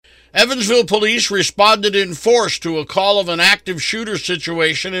Evansville police responded in force to a call of an active shooter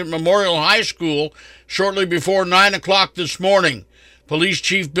situation at Memorial High School shortly before 9 o'clock this morning. Police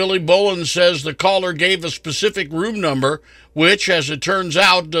Chief Billy Bolin says the caller gave a specific room number, which, as it turns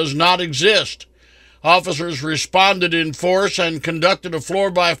out, does not exist. Officers responded in force and conducted a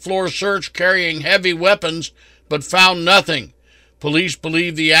floor-by-floor search carrying heavy weapons, but found nothing. Police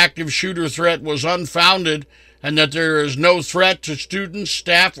believe the active shooter threat was unfounded and that there is no threat to students,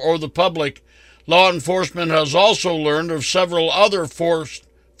 staff, or the public. Law enforcement has also learned of several other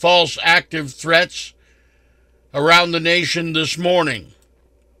false active threats around the nation this morning.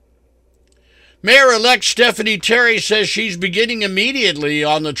 Mayor-elect Stephanie Terry says she's beginning immediately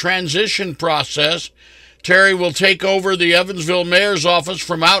on the transition process. Terry will take over the Evansville mayor's office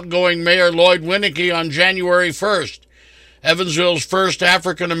from outgoing Mayor Lloyd WIKY on January 1st. Evansville's first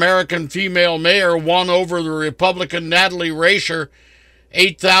African-American female mayor won over the Republican Natalie Rasher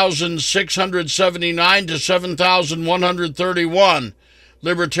 8,679 to 7,131.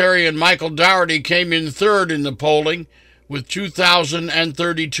 Libertarian Michael Dougherty came in third in the polling with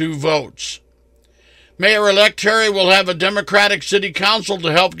 2,032 votes. Mayor-elect Terry will have a Democratic city council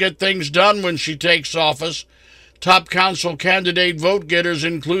to help get things done when she takes office. Top council candidate vote-getters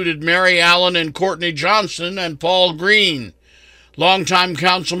included Mary Allen and Courtney Johnson and Paul Green. Longtime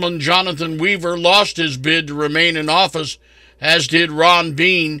Councilman Jonathan Weaver lost his bid to remain in office, as did Ron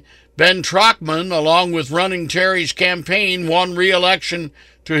Bean. Ben Trockman, along with running Terry's campaign, won re-election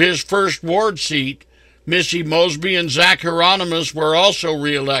to his first ward seat. Missy Mosby and Zach Hieronymus were also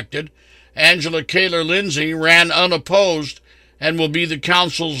re-elected. Angela Kaler Lindsay ran unopposed and will be the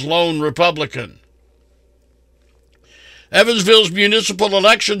council's lone Republican. Evansville's municipal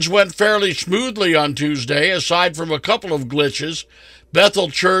elections went fairly smoothly on Tuesday, aside from a couple of glitches. Bethel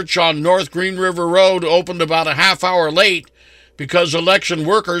Church on North Green River Road opened about a half hour late because election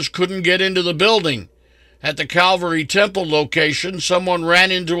workers couldn't get into the building. At the Calvary Temple location, someone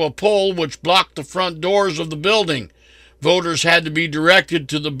ran into a pole which blocked the front doors of the building. Voters had to be directed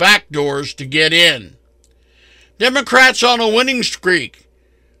to the back doors to get in. Democrats on a winning streak,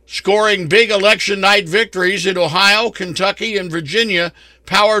 scoring big election night victories in Ohio, Kentucky, and Virginia,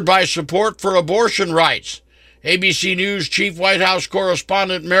 powered by support for abortion rights. ABC News Chief White House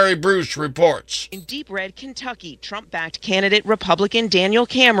correspondent Mary Bruce reports. In deep red Kentucky, Trump-backed candidate Republican Daniel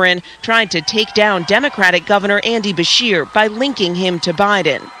Cameron tried to take down Democratic Governor Andy Beshear by linking him to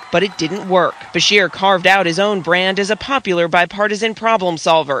Biden. But it didn't work. Beshear carved out his own brand as a popular bipartisan problem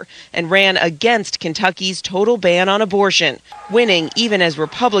solver and ran against Kentucky's total ban on abortion, winning even as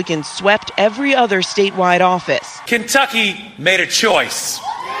Republicans swept every other statewide office. Kentucky made a choice.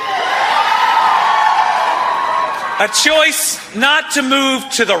 A choice not to move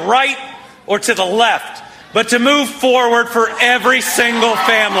to the right or to the left, but to move forward for every single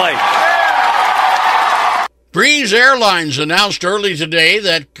family. Breeze Airlines announced early today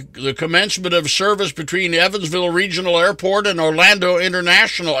that the commencement of service between Evansville Regional Airport and Orlando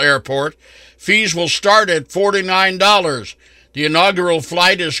International Airport. Fees will start at $49. The inaugural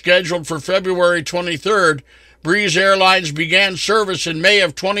flight is scheduled for February 23rd. Breeze Airlines began service in May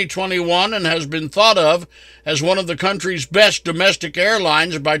of 2021 and has been thought of as one of the country's best domestic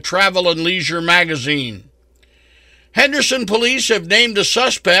airlines by Travel and Leisure magazine. Henderson police have named a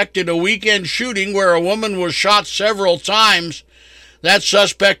suspect in a weekend shooting where a woman was shot several times. That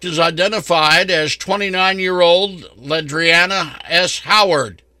suspect is identified as 29-year-old Ladriana S.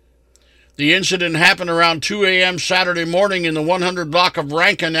 Howard. The incident happened around 2 a.m. Saturday morning in the 100 block of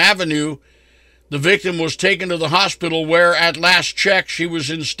Rankin Avenue. The victim was taken to the hospital where, at last check, she was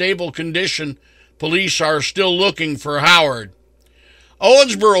in stable condition. Police are still looking for Howard.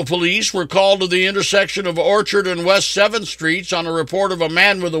 Owensboro police were called to the intersection of Orchard and West 7th Streets on a report of a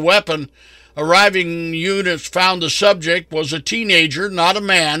man with a weapon. Arriving units found the subject was a teenager, not a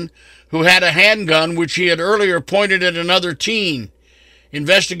man, who had a handgun which he had earlier pointed at another teen.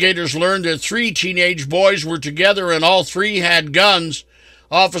 Investigators learned that 3 teenage boys were together and all 3 had guns.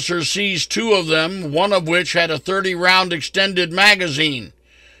 Officers seized 2 of them, one of which had a 30-round extended magazine.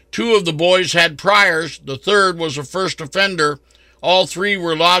 2 of the boys had priors. The third was a first offender. All 3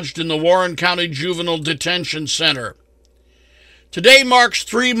 were lodged in the Warren County Juvenile Detention Center. Today marks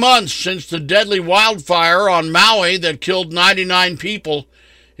 3 months since the deadly wildfire on Maui that killed 99 people.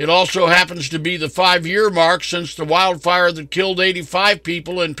 It also happens to be the 5-year mark since the wildfire that killed 85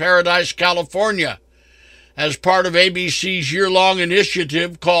 people in Paradise, California. As part of ABC's year-long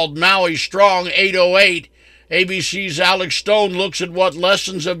initiative called Maui Strong 808, ABC's Alex Stone looks at what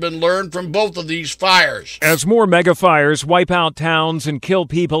lessons have been learned from both of these fires. As more megafires wipe out towns and kill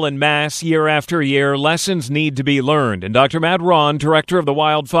people en masse year after year, lessons need to be learned. And Dr. Matt Ron, director of the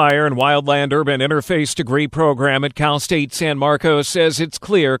Wildfire and Wildland Urban Interface degree program at Cal State San Marcos, says it's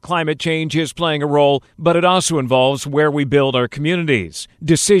clear climate change is playing a role, but it also involves where we build our communities.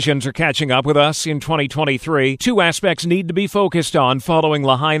 Decisions are catching up with us in 2023. Two aspects need to be focused on following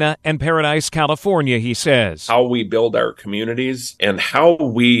Lahaina and Paradise, California, he says. How we build our communities and how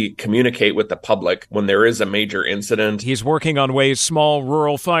we communicate with the public when there is a major incident. He's working on ways small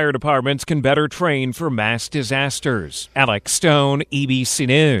rural fire departments can better train for mass disasters. Alex Stone, EBC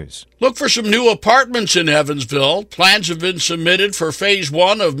News. Look for some new apartments in Evansville. Plans have been submitted for Phase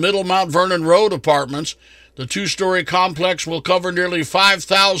 1 of Middle Mount Vernon Road apartments. The two-story complex will cover nearly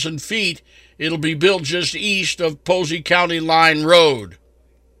 5,000 feet. It'll be built just east of Posey County Line Road.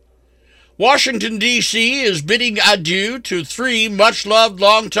 Washington, D.C. is bidding adieu to 3 much-loved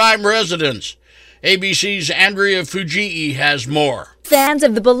longtime residents. ABC's Andrea Fujii has more. Fans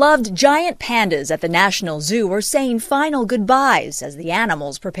of the beloved giant pandas at the National Zoo are saying final goodbyes as the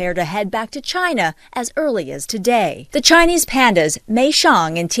animals prepare to head back to China as early as today. The Chinese pandas, Mei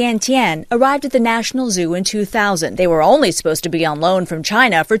Shang and Tian Tian, arrived at the National Zoo in 2000. They were only supposed to be on loan from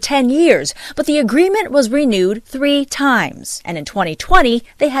China for 10 years, but the agreement was renewed 3 times. And in 2020,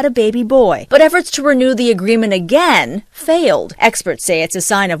 they had a baby boy. But efforts to renew the agreement again failed. Experts say it's a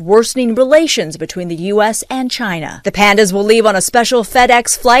sign of worsening relations between the U.S. and China. The pandas will leave on a special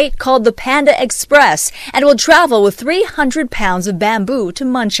FedEx flight called the Panda Express and will travel with 300 pounds of bamboo to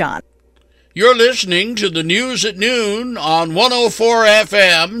munch on. You're listening to the news at noon on 104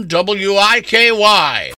 FM WIKY.